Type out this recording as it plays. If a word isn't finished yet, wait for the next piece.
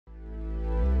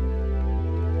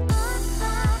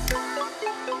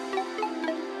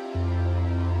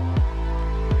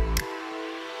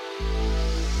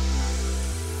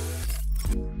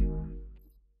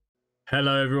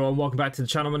Hello everyone, welcome back to the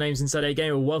channel. My name's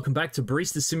InsideAgameR. Welcome back to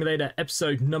Barista Simulator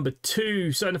episode number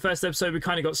 2. So in the first episode we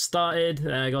kind of got started,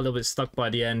 got a little bit stuck by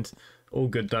the end. All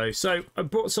good though. So I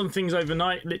brought some things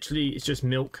overnight. Literally it's just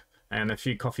milk and a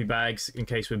few coffee bags in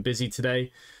case we're busy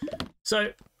today.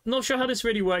 So not sure how this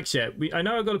really works yet. I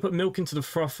know I've got to put milk into the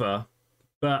frother,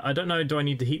 but I don't know, do I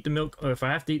need to heat the milk? Or if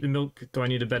I have to heat the milk, do I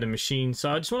need a better machine?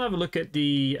 So I just want to have a look at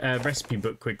the recipe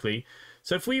book quickly.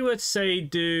 So if we were to say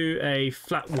do a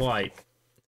flat white,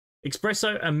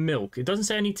 espresso and milk. It doesn't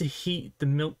say I need to heat the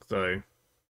milk though,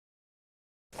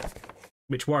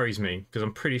 which worries me because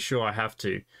I'm pretty sure I have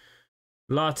to.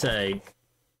 Latte,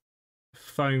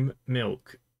 foam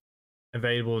milk,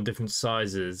 available in different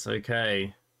sizes.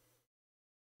 Okay.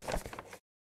 I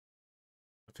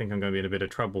think I'm going to be in a bit of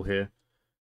trouble here.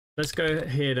 Let's go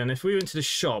ahead and if we went to the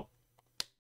shop,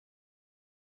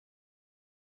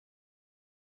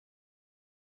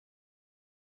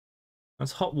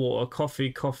 that's hot water,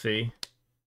 coffee.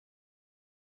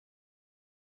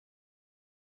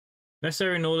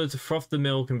 Necessary in order to froth the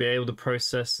milk and be able to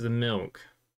process the milk.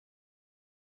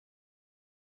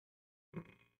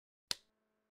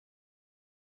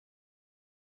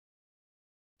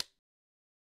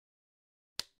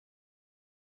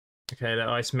 Okay, the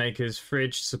ice maker's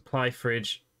fridge, supply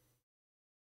fridge.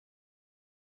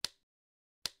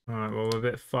 Alright, well we're a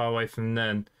bit far away from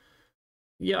then.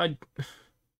 Yeah,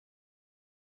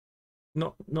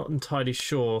 Not entirely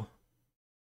sure.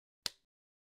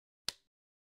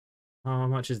 How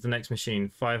much is the next machine?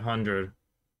 500.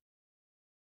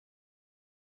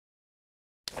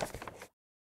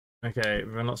 Okay,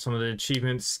 run out some of the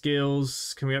achievement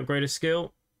skills. Can we upgrade a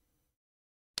skill?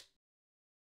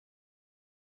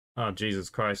 Oh, Jesus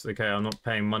Christ. Okay, I'm not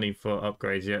paying money for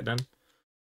upgrades yet then.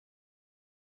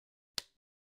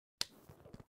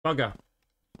 Bugger.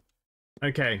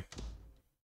 Okay.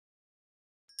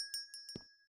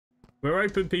 We're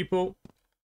open, people.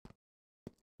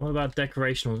 What about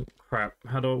decorational crap?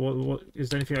 How do what is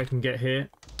there anything I can get here?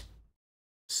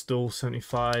 Stool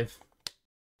 75.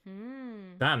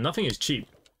 Damn, nothing is cheap.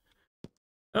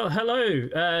 Oh,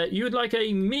 hello. You would like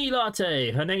a mini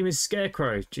latte. Her name is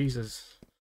Scarecrow. Jesus.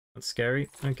 That's scary.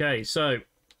 Okay, so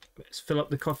let's fill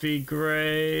up the coffee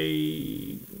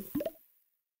grey.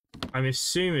 I'm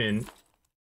assuming.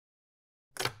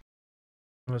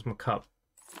 Where's my cup?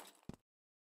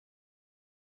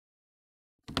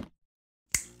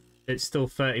 It's still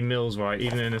 30 mils, right?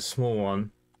 Even in a small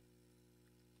one.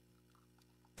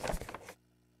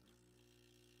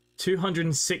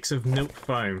 206 of milk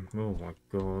foam. Oh my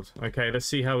god. Okay, let's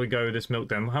see how we go with this milk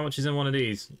then. How much is in one of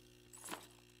these?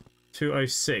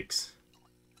 206.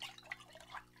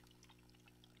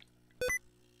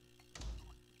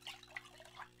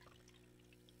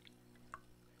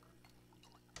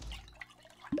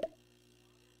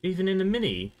 Even in the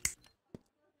mini?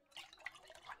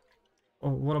 Oh,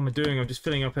 what am I doing? I'm just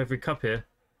filling up every cup here.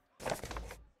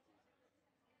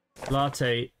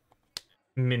 Latte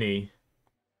mini.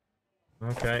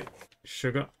 Okay.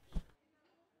 Sugar.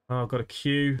 Oh, I've got a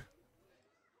queue.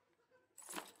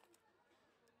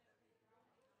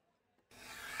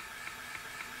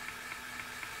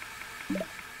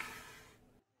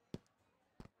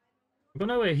 I've got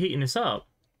no way of heating this up.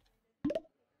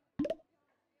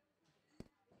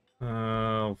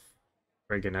 Oh,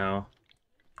 friggin' hell.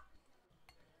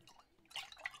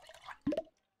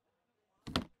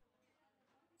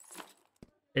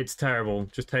 It's terrible.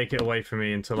 Just take it away from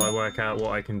me until I work out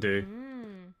what I can do.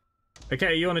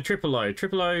 Okay, you on a triple O.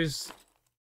 Triple O's...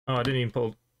 Oh, I didn't even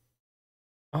pull...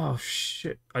 Oh,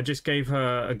 shit. I just gave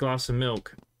her a glass of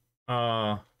milk.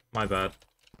 Ah, my bad.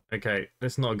 Okay,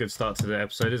 that's not a good start to the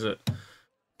episode, is it?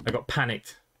 I got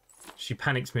panicked. She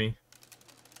panicked me.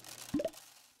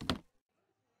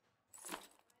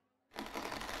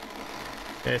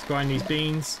 Okay, let's grind these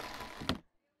beans.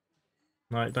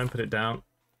 Right, don't put it down.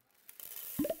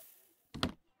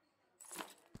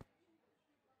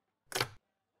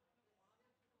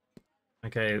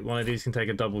 Okay, one of these can take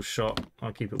a double shot.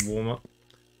 I'll keep it warmer.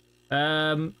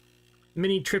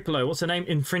 Mini triple O. What's the name?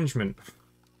 Infringement.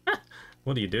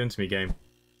 What are you doing to me, game?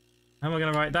 How am I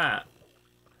going to write that?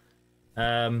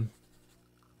 I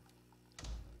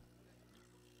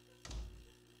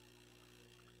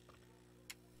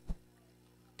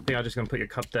think I'm just going to put your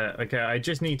cup there. Okay, I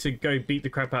just need to go beat the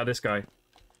crap out of this guy.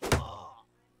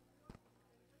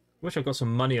 Wish I got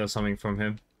some money or something from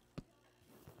him.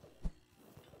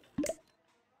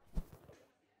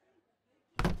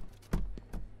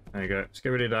 There you go. Let's get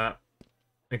rid of that.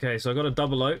 Okay, so I got a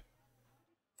double O.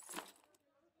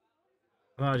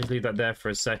 I'll just leave that there for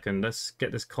a second. Let's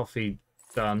get this coffee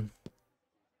done.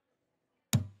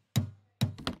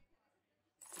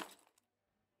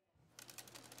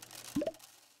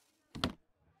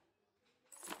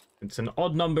 It's an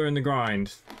odd number in the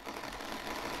grind.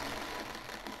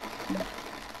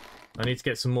 I need to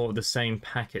get some more of the same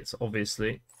packets,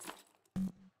 obviously.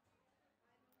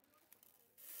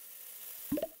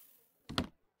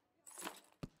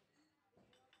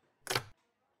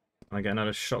 I get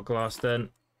another shot glass then.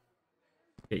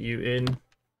 Get you in.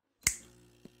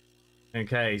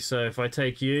 Okay, so if I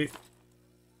take you...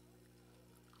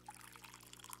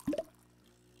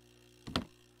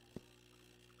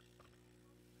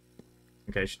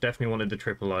 Okay, she definitely wanted the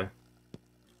triple O.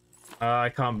 I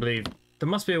can't believe... There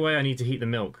must be a way I need to heat the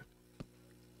milk.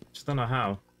 Just don't know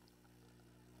how.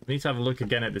 I need to have a look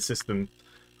again at the system.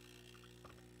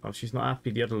 Oh, she's not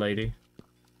happy, the other lady.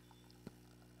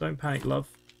 Don't panic, love.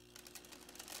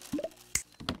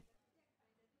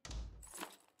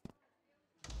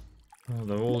 Oh,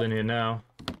 they're all in here now.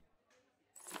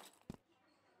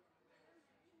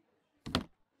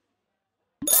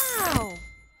 Wow.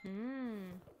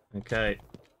 Okay.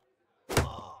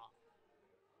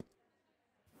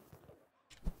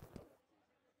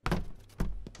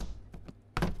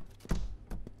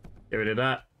 Get rid of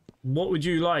that. What would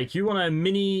you like? You want a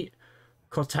mini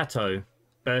cortato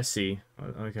Bercy.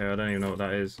 Okay, I don't even know what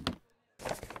that is.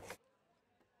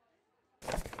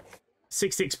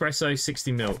 60 espresso,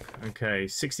 60 milk. Okay,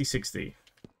 60-60.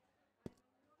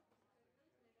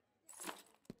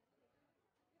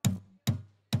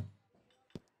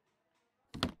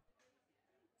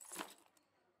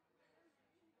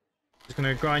 Just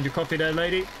gonna grind your coffee there,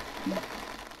 lady.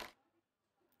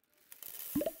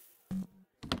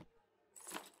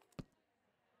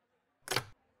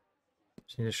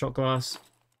 Just need a shot glass.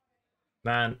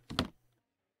 Man,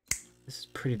 this is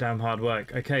pretty damn hard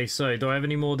work. Okay, so do I have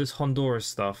any more of this Honduras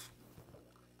stuff?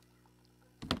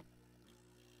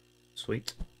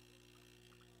 Sweet.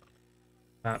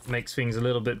 That makes things a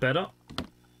little bit better.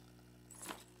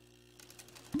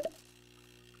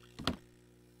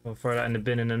 I'll throw that in the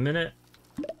bin in a minute.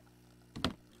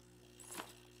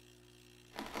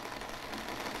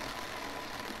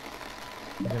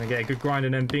 I'm gonna get a good grind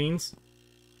of them beans.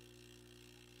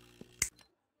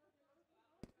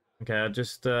 Okay, I'll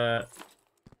just get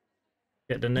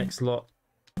the next lot.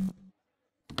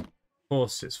 Of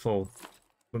course, it's full.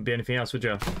 Wouldn't be anything else, would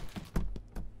you?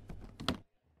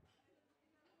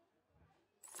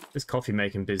 This coffee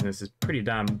making business is pretty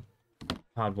damn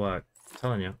hard work, I'm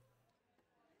telling you.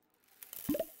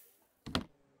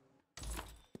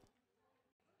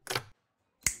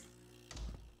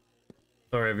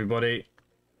 Sorry, everybody.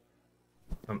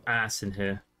 I'm ass in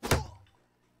here.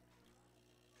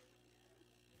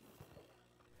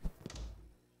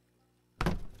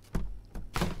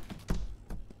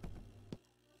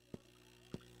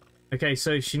 Okay,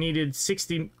 so she needed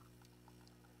 60...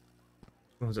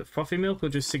 What was it, frothy milk or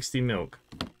just 60 milk?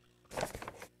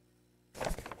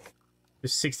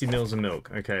 Just 60 mils of milk.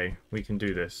 Okay, we can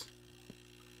do this.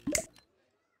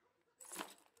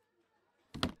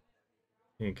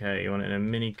 Okay, you want it in a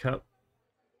mini cup?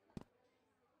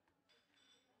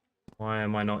 Why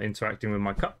am I not interacting with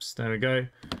my cups? There we go.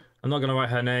 I'm not going to write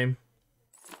her name.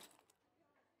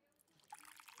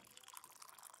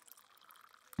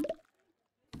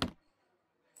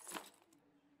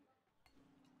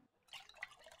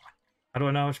 How do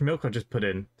I know how much milk I just put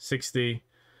in? 60.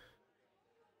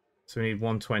 So we need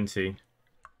 120.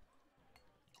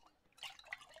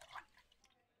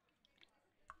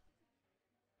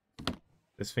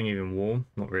 This thing even warm?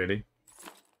 Not really.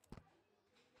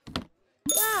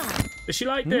 But she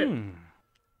liked it!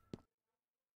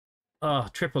 Oh,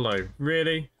 triple O.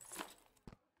 Really?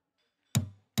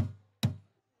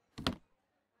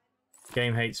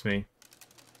 Game hates me.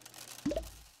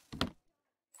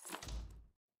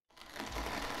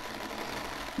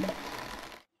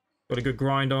 Got a good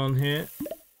grind on here.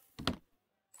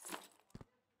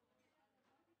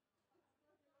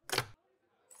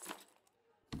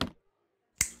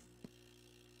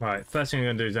 Right, first thing I'm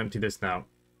going to do is empty this now.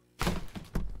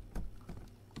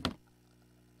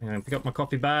 I'm going to pick up my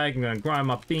coffee bag. I'm going to grind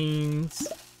my beans.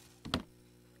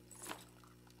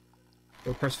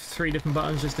 Go press 3 different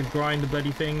buttons just to grind the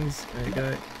bloody things. There you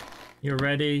go. You're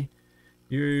ready.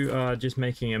 You are just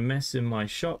making a mess in my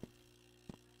shop.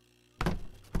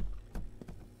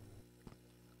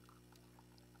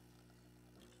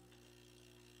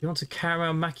 You want a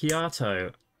caramel macchiato?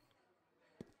 I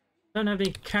don't have any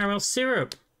caramel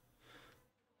syrup.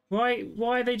 Why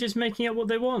are they just making up what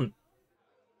they want?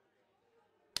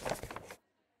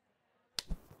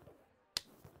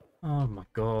 Oh my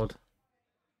god.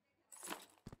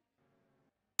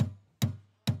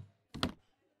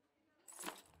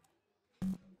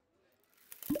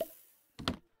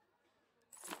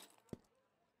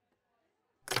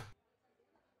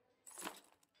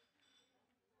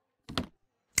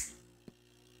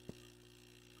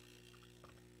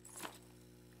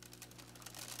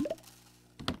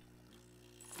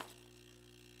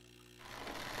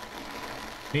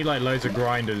 Need like loads of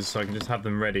grinders so I can just have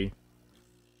them ready.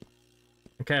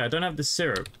 Okay, I don't have the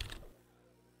syrup.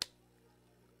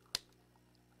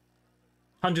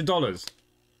 $100.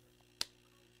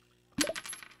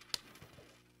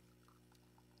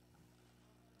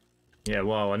 Yeah,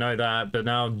 well, I know that, but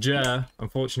now Jer,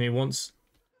 unfortunately, wants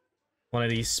one of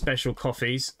these special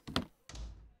coffees.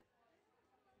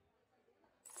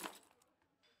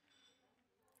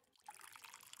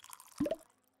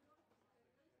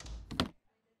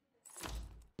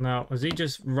 Now, has he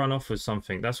just run off with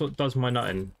something? That's what does my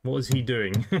nutting. What is he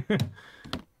doing?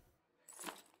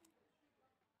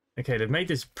 Okay, they've made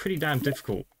this pretty damn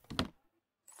difficult.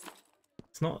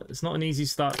 It's not an easy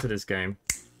start to this game.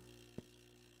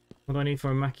 What do I need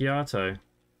for a macchiato?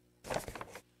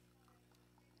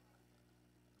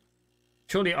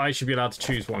 Surely I should be allowed to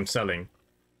choose what I'm selling.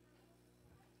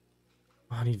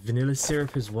 Oh, I need vanilla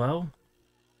syrup as well?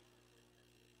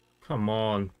 Come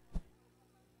on.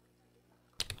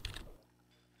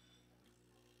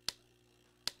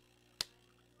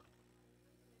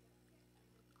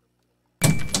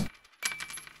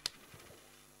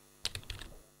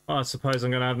 Oh, I suppose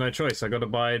I'm going to have no choice. I got to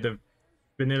buy the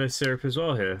vanilla syrup as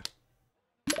well here.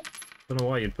 Don't know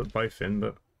why you'd put both in,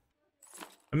 but...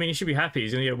 I mean, he should be happy.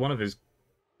 He's going to get one of his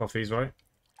coffees, right?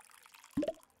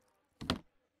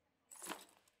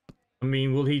 I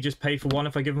mean, will he just pay for one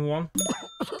if I give him one?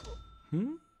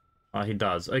 Hmm? Oh, he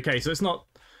does. Okay, so it's not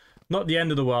the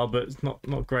end of the world, but it's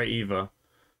not great either.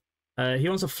 He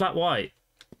wants a flat white.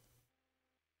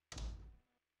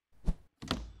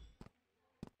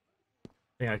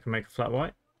 I think I can make a flat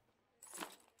white. I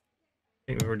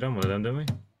think we've already done one of them, didn't we?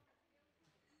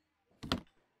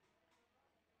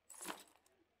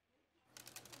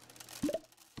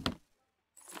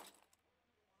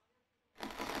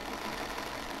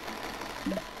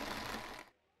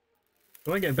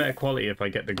 Do I get better quality if I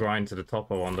get the grind to the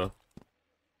top, I wonder?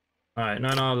 Alright,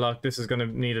 no luck. This is going to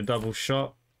need a double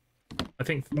shot. I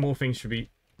think more things should be...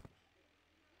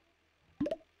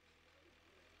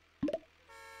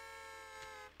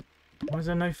 Why is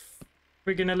there no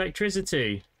friggin'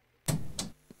 electricity?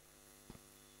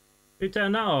 Who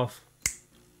turned that off?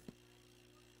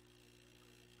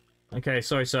 Okay,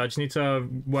 sorry sir, I just need to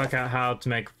work out how to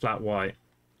make a flat white.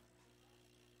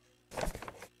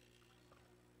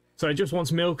 So it just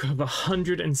wants milk of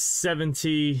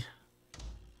 170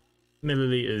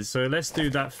 milliliters. So let's do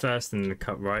that first in the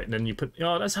cup, right? And then you put...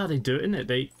 Oh, that's how they do it, isn't it?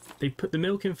 They put the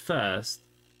milk in first.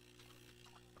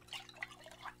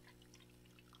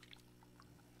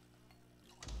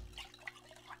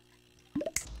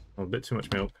 Oh, a bit too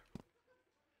much milk.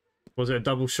 Was it a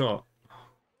double shot?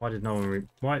 Why did no one...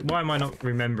 Why am I not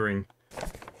remembering it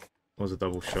was a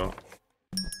double shot?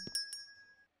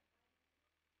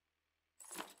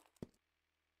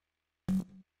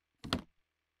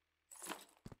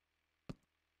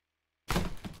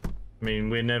 I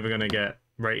mean, we're never going to get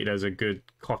rated as a good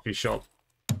coffee shop.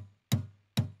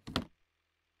 I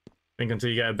think until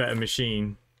you get a better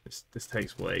machine, this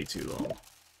takes way too long.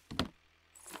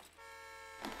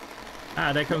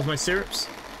 Ah, there comes my syrups.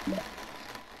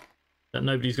 That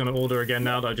nobody's going to order again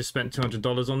now that I just spent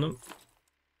 $200 on them.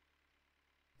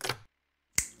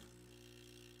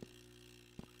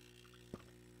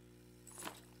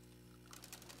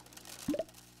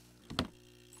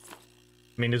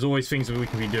 I mean, there's always things that we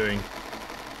can be doing.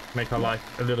 Make our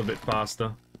life a little bit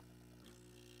faster.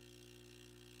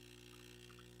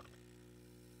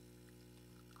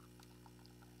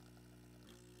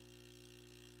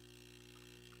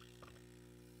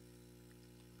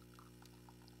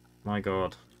 My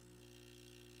God.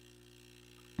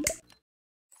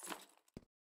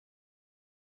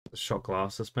 The shot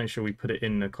glass. Let's make sure we put it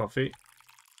in the coffee.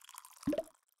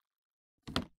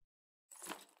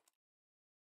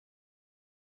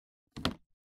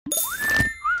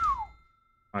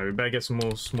 Alright, we better get some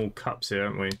more small cups here,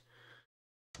 haven't we?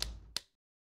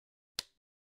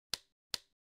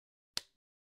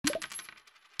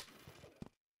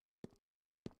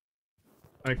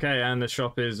 Okay, and the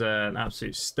shop is an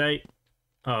absolute state.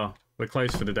 Oh, we're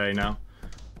closed for the day now.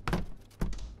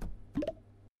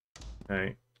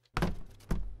 Okay.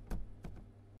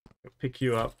 Pick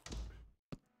you up.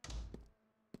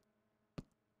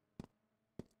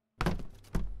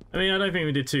 I mean, I don't think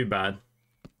we did too bad.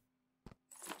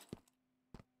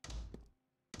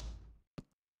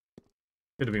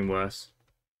 Could have been worse.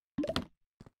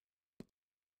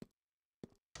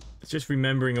 It's just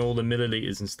remembering all the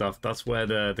milliliters and stuff. That's where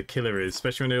the killer is,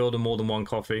 especially when they order more than one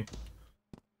coffee.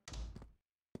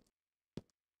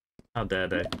 How dare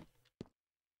they?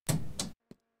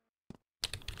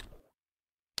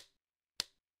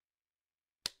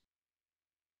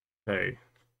 Okay.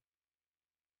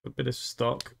 A bit of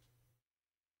stock.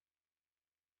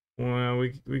 Well,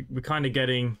 we're kind of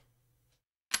getting...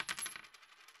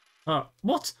 Oh,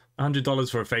 what?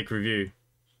 $100 for a fake review.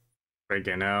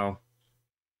 Friggin' hell.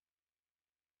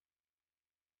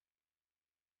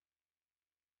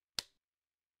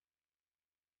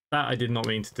 That I did not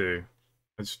mean to do.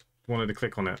 I just wanted to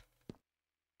click on it.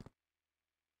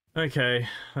 Okay,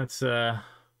 so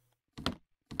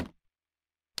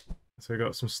we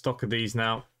got some stock of these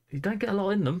now. You don't get a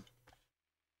lot in them.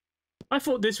 I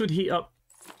thought this would heat up.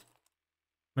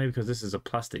 Maybe because this is a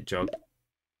plastic jug.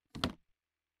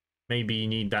 Maybe you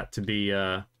need that to be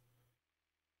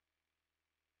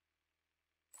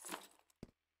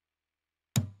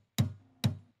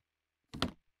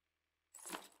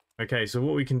Okay, so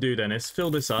what we can do then is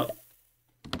fill this up.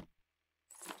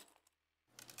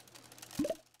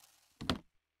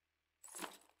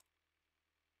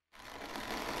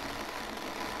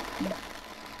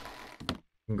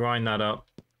 And grind that up.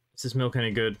 Is this milk any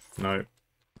good? No.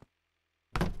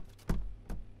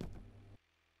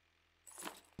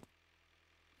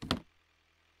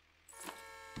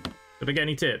 Did I get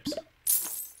any tips?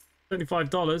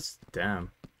 $35? Damn.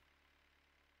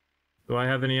 Do I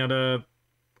have any other...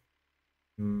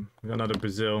 we got another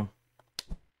Brazil.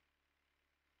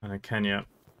 And a Kenya.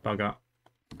 Bugger.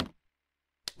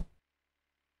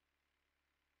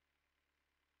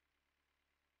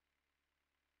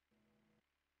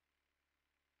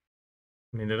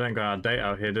 I mean, they don't go out of date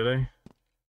out here, do they?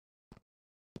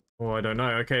 Oh, I don't know.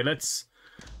 Okay, let's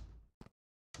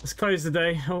close the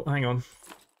day. Oh, hang on.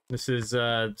 This is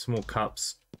some more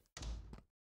cups.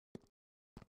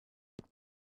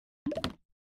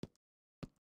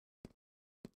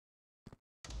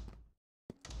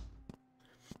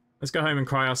 Let's go home and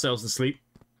cry ourselves to sleep.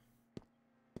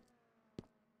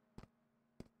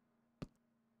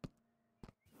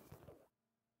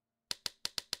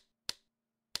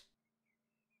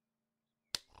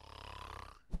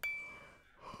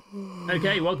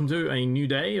 Okay, welcome to a new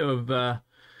day of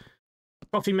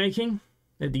coffee making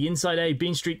at the Inside A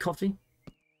Bean Street Coffee.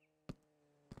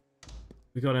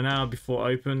 We got an hour before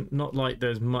open. Not like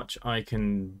there's much I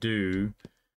can do.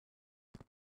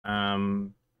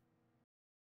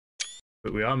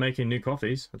 But we are making new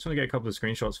coffees. I just want to get a couple of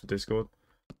screenshots for Discord.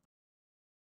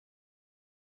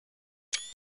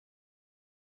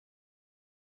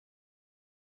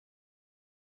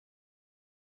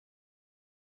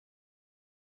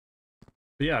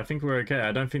 But yeah, I think we're okay.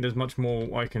 I don't think there's much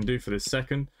more I can do for this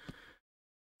second.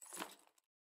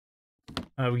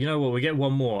 You know what? We get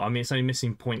one more. I mean, it's only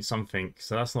missing point something,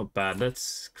 so that's not bad.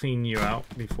 Let's clean you out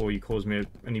before you cause me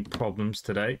any problems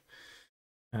today.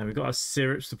 We've got our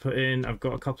syrups to put in. I've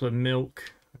got a couple of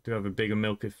milk. I do have a bigger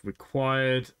milk if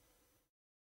required.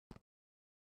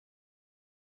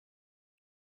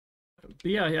 But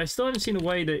yeah, I still haven't seen a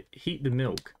way to heat the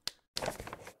milk.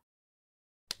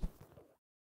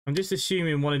 I'm just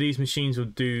assuming one of these machines will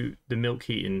do the milk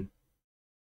heating.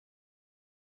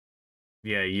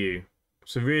 Yeah, you.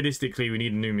 So realistically, we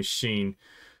need a new machine.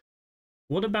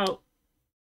 What about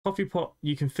coffee pot?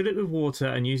 You can fill it with water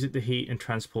and use it to heat and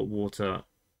transport water.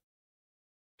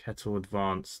 Kettle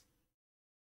advanced.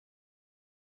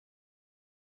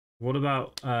 What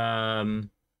about the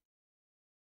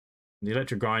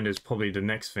electric grinder is probably the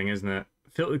next thing, isn't it?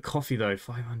 Filtered coffee though,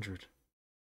 500.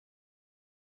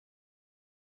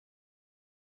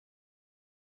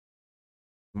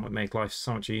 Might make life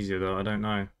so much easier though, I don't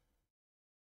know.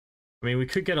 I mean, we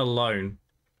could get a loan.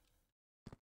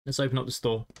 Let's open up the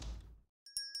store.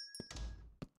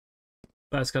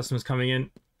 First customers coming in.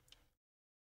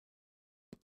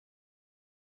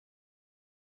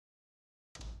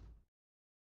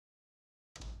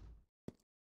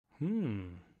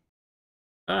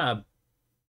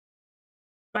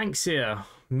 Banks here.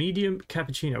 Medium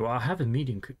cappuccino. Well, I have a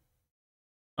medium.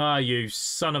 Ah, you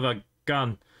son of a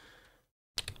gun.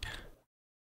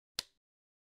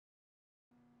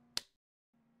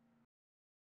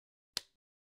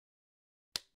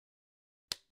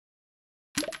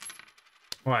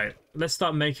 Right, let's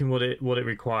start making what it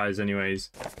requires anyways.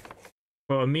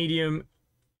 For a medium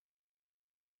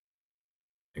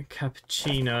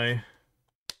cappuccino.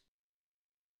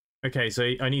 Okay, so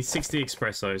I need 60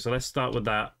 espresso, so let's start with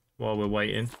that while we're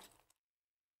waiting.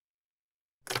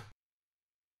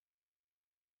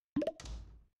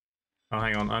 Oh,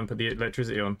 hang on, I haven't put the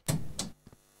electricity on.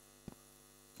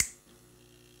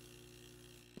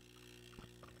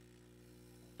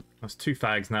 That's 2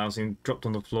 fags now, so it's dropped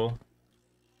on the floor.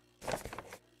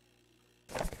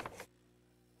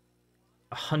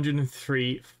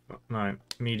 103, no,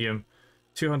 medium.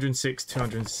 206,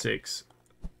 206.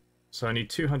 So I need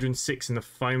 206 in the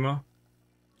foamer.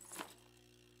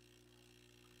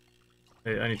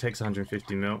 It only takes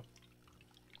 150 mil.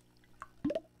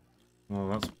 Well,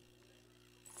 that's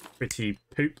pretty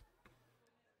poop.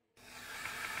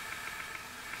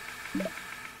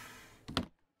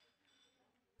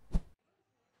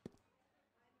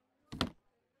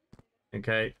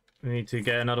 Okay, we need to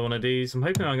get another one of these. I'm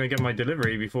hoping I'm going to get my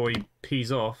delivery before he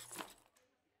pees off.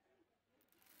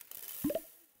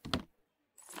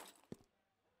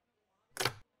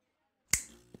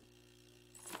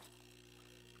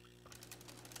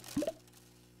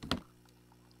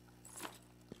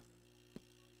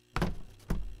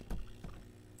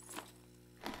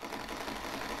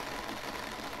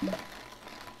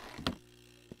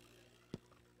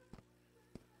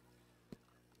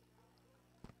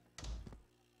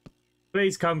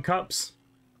 Please come, cups.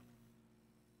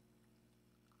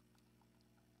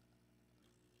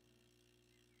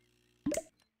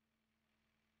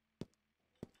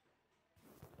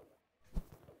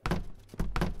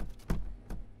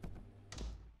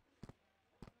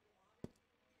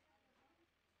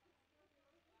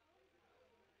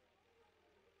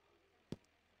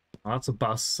 Oh, that's a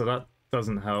bus, so that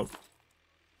doesn't help.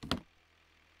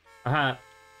 Aha.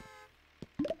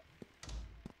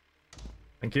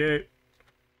 Thank you.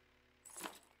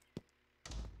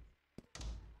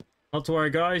 Not to worry,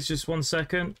 guys. Just 1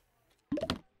 second.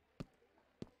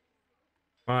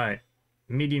 Alright.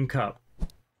 Medium cup.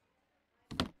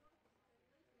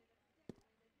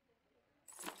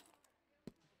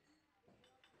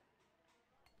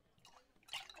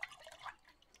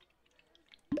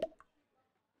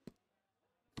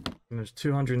 And there's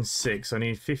 206. I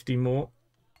need 50 more.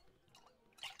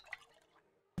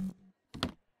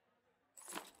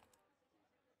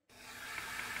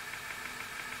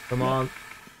 Come on.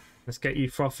 Let's get you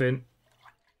frothing.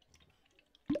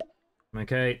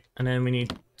 Okay, and then we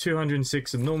need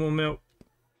 206 of normal milk.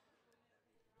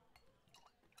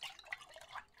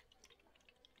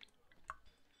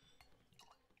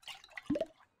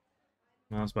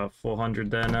 That's about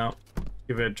 400 there now.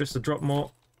 Give it just a drop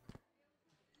more.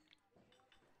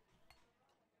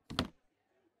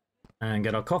 And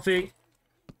get our coffee.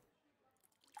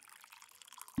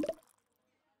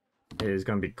 It is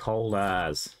going to be cold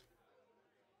as.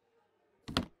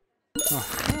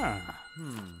 Aha.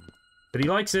 But he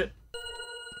likes it.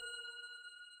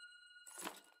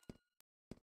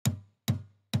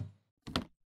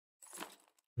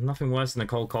 Nothing worse than a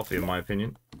cold coffee, in my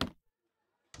opinion.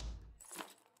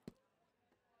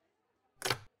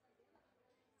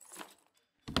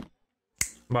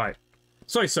 Right.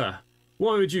 So, sir,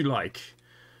 what would you like?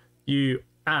 You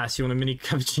ass, you want a mini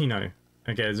cappuccino?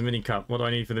 Okay, there's a mini cup. What do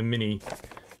I need for the mini?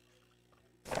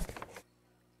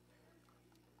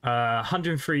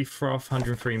 103 froth,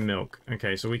 103 milk.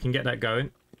 Okay, so we can get that going.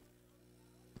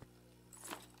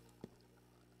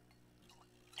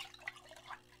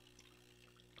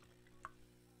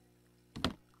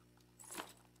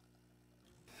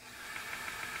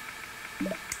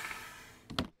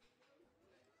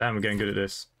 Damn, we're getting good at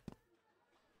this.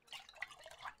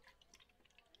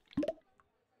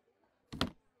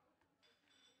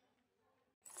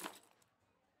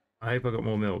 I hope I got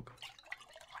more milk.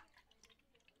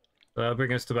 That'll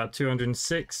bring us to about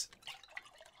 206.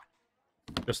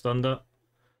 Just under.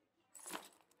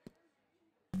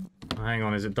 Oh, hang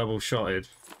on, is it double shotted?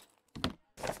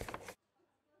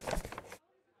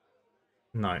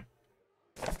 No.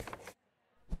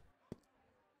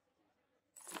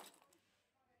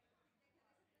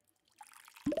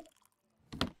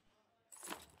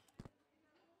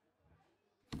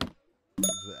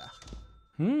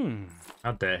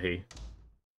 How dare he?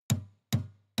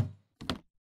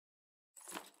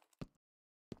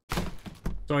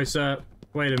 Sorry, sir.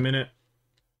 Wait a minute.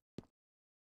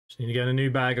 Just need to get a new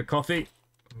bag of coffee.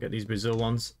 Get these Brazil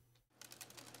ones.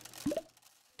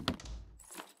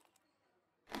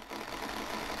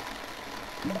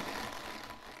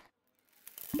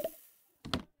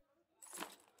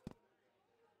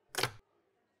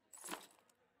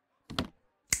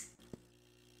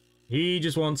 He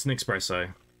just wants an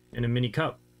espresso in a mini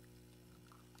cup.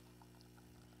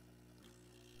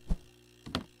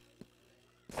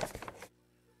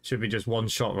 Should be just one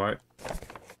shot, right?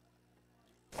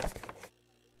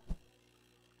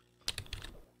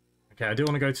 Okay, I do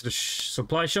want to go to the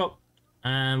supply shop,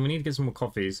 and we need to get some more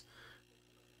coffees.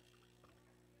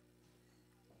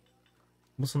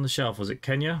 What's on the shelf? Was it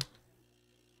Kenya?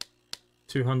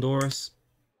 2 Honduras.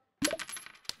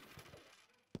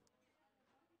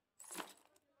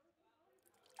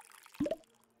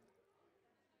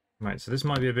 Right, so this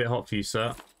might be a bit hot for you,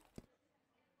 sir.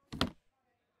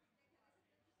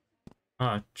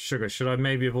 Ah, sugar. Should I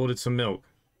maybe have ordered some milk?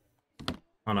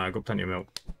 Oh no, I've got plenty of milk.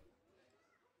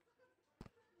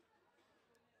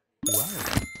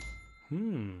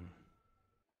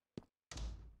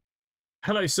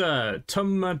 Hello, sir.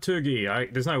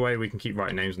 Tomhawk. There's no way we can keep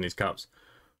writing names on these cups.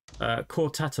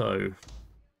 Cortato.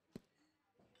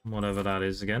 Whatever that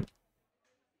is again.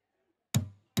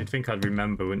 You'd think I'd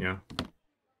remember, wouldn't you?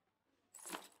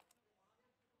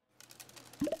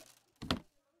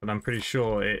 But I'm pretty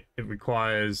sure it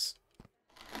requires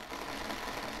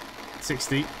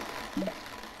 60. I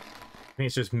think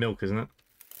it's just milk, isn't it?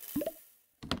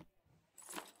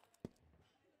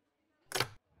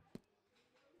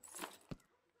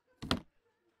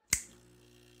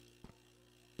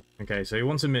 Okay, so he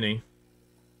wants a mini.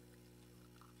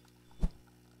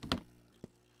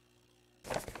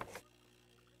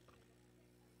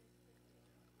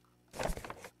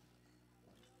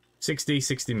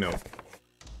 $60 mil.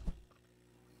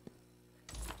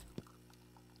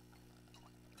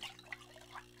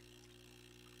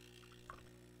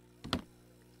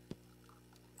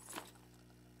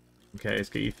 Okay, let's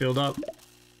get you filled up.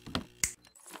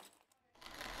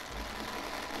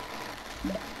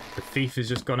 The thief has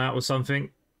just gone out with something.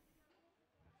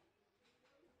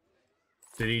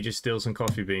 Did he just steal some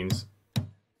coffee beans?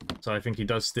 So I think he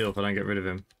does steal if I don't get rid of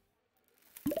him.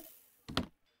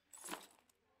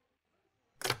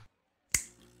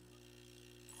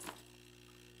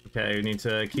 Okay, we need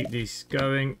to keep these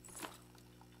going.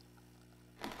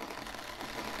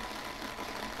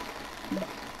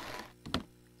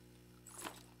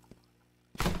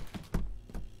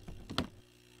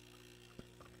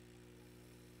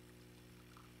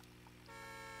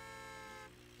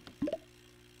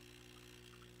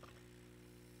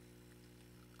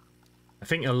 I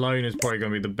think alone is probably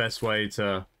going to be the best way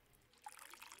to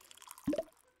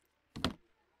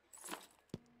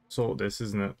sort this,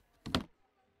 isn't it?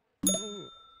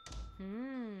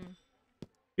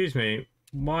 Excuse me,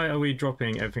 why are we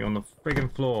dropping everything on the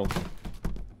friggin' floor?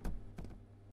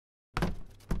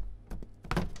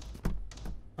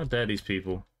 How dare these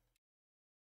people?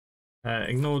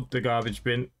 Ignored the garbage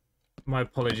bin. My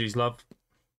apologies, love.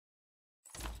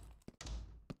 I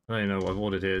don't even know what I've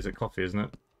ordered here. Is it coffee, isn't it?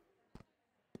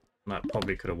 That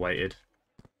probably could have waited.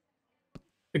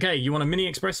 Okay, you want a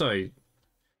mini espresso?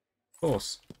 Of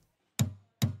course.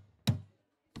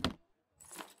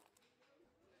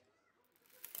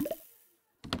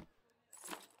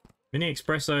 Mini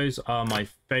espressos are my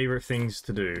favorite things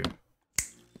to do. Do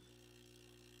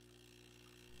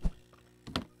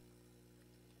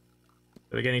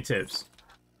we get any tips?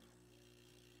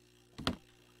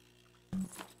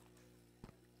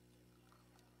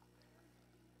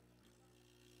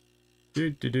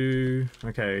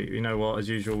 Okay, you know what? As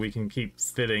usual, we can keep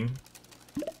filling.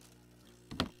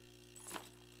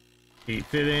 Keep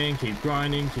filling, keep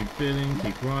grinding, keep filling,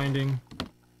 keep grinding.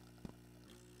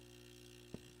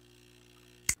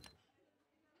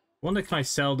 Wonder, can I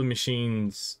sell the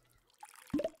machines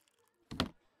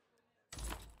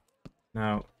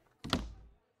now?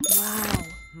 Wow.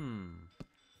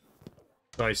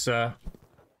 Sorry, sir.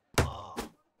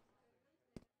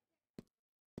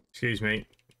 Excuse me.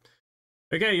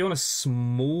 Okay, you want a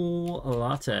small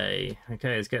latte?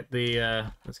 Okay, let's get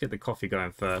the coffee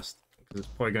going first, because it's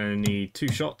probably going to need 2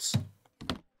 shots.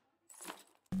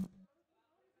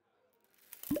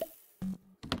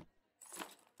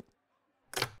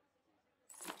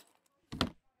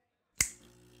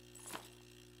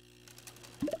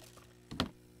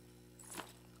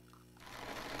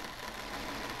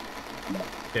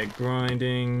 Get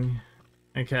grinding.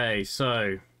 Okay,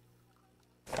 so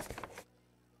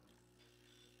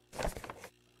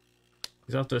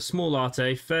he's after a small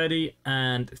latte, 30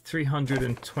 and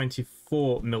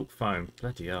 324 milk foam.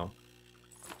 Bloody hell.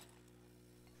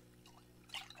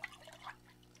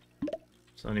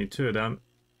 So I need 2 of them.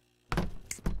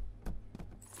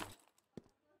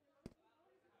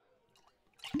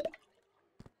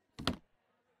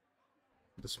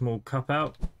 The small cup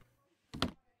out.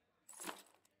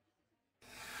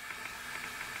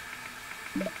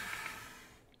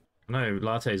 No,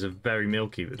 lattes are very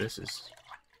milky, but this is...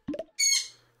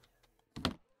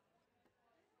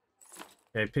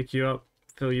 Okay, pick you up,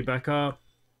 fill you back up.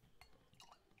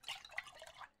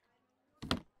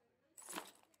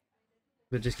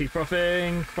 But just keep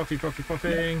frothing,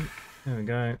 frothing. There we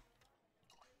go.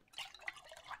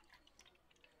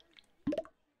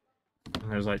 And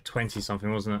there was like 20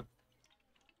 something, wasn't it?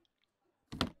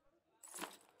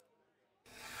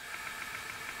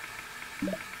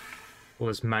 All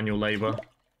this manual labor.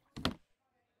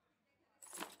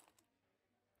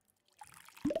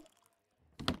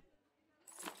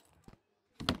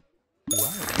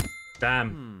 Wow.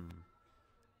 Damn.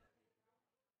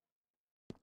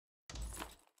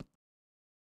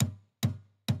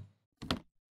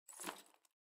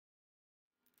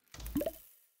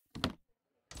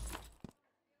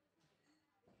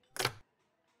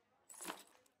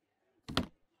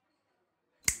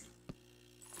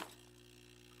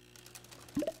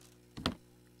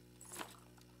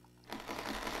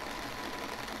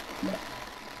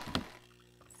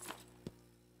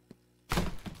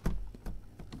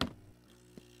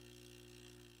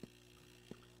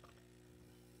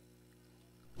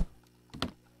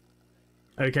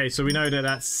 Okay, so we know that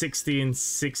that's 60 and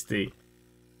 60.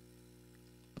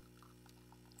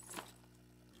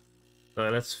 So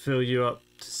let's fill you up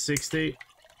to 60.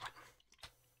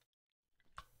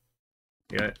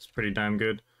 Yeah, it's pretty damn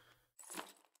good.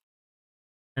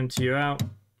 Empty you out.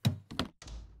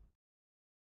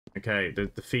 Okay, the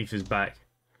thief is back.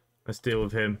 Let's deal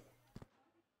with him.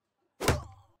 I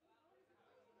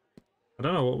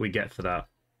don't know what we get for that.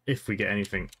 If we get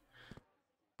anything.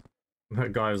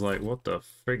 That guy was like, what the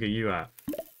frig are you at?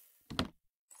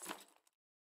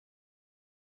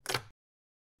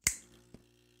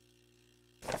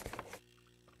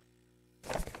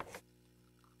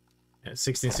 Yeah,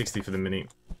 1660 for the mini.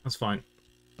 That's fine.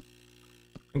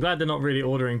 I'm glad they're not really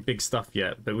ordering big stuff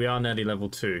yet, but we are nearly level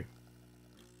 2.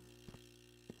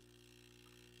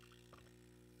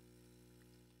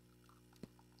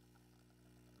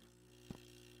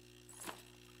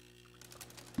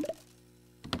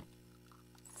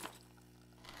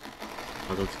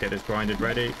 I'll go to get this grinded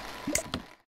ready.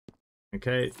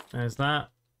 Okay, there's that.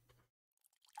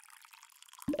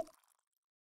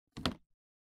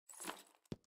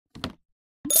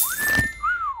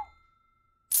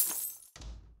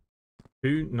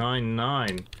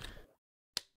 $299.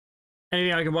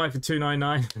 Anything I can buy for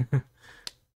 $299?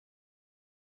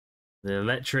 The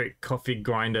electric coffee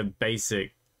grinder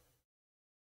basic.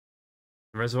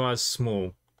 The reservoir is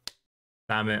small.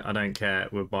 Damn it, I don't care.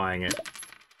 We're buying it.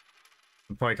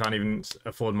 I probably can't even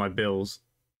afford my bills.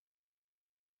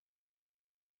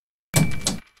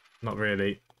 Not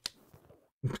really.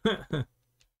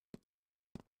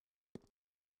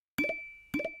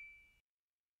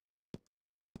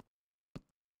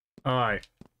 Alright.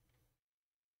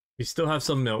 We still have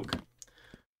some milk.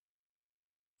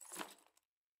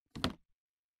 I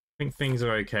think things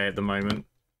are okay at the moment.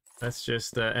 Let's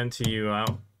just empty you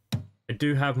out. I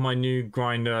do have my new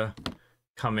grinder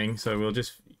coming, so we'll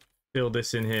just fill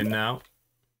this in here now.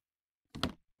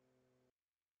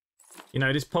 You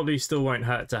know, this probably still won't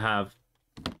hurt to have.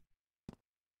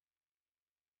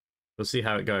 We'll see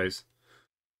how it goes.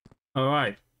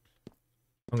 Alright.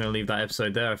 I'm going to leave that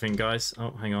episode there, I think, guys.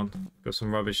 Oh, hang on. Got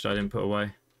some rubbish that I didn't put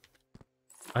away.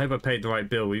 I hope I paid the right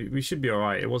bill. We should be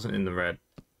alright. It wasn't in the red.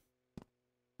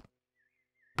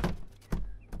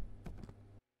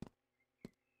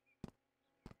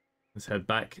 Let's head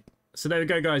back. So there we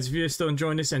go, guys. If you're still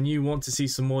enjoying this and you want to see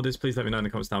some more of this, please let me know in the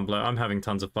comments down below. I'm having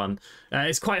tons of fun.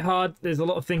 It's quite hard. There's a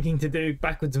lot of thinking to do,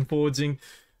 backwards and forwardsing.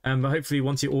 But hopefully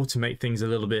once you automate things a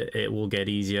little bit, it will get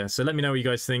easier. So let me know what you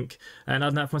guys think. And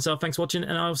other than that, for myself, thanks for watching,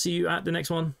 and I'll see you at the next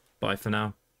one. Bye for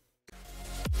now.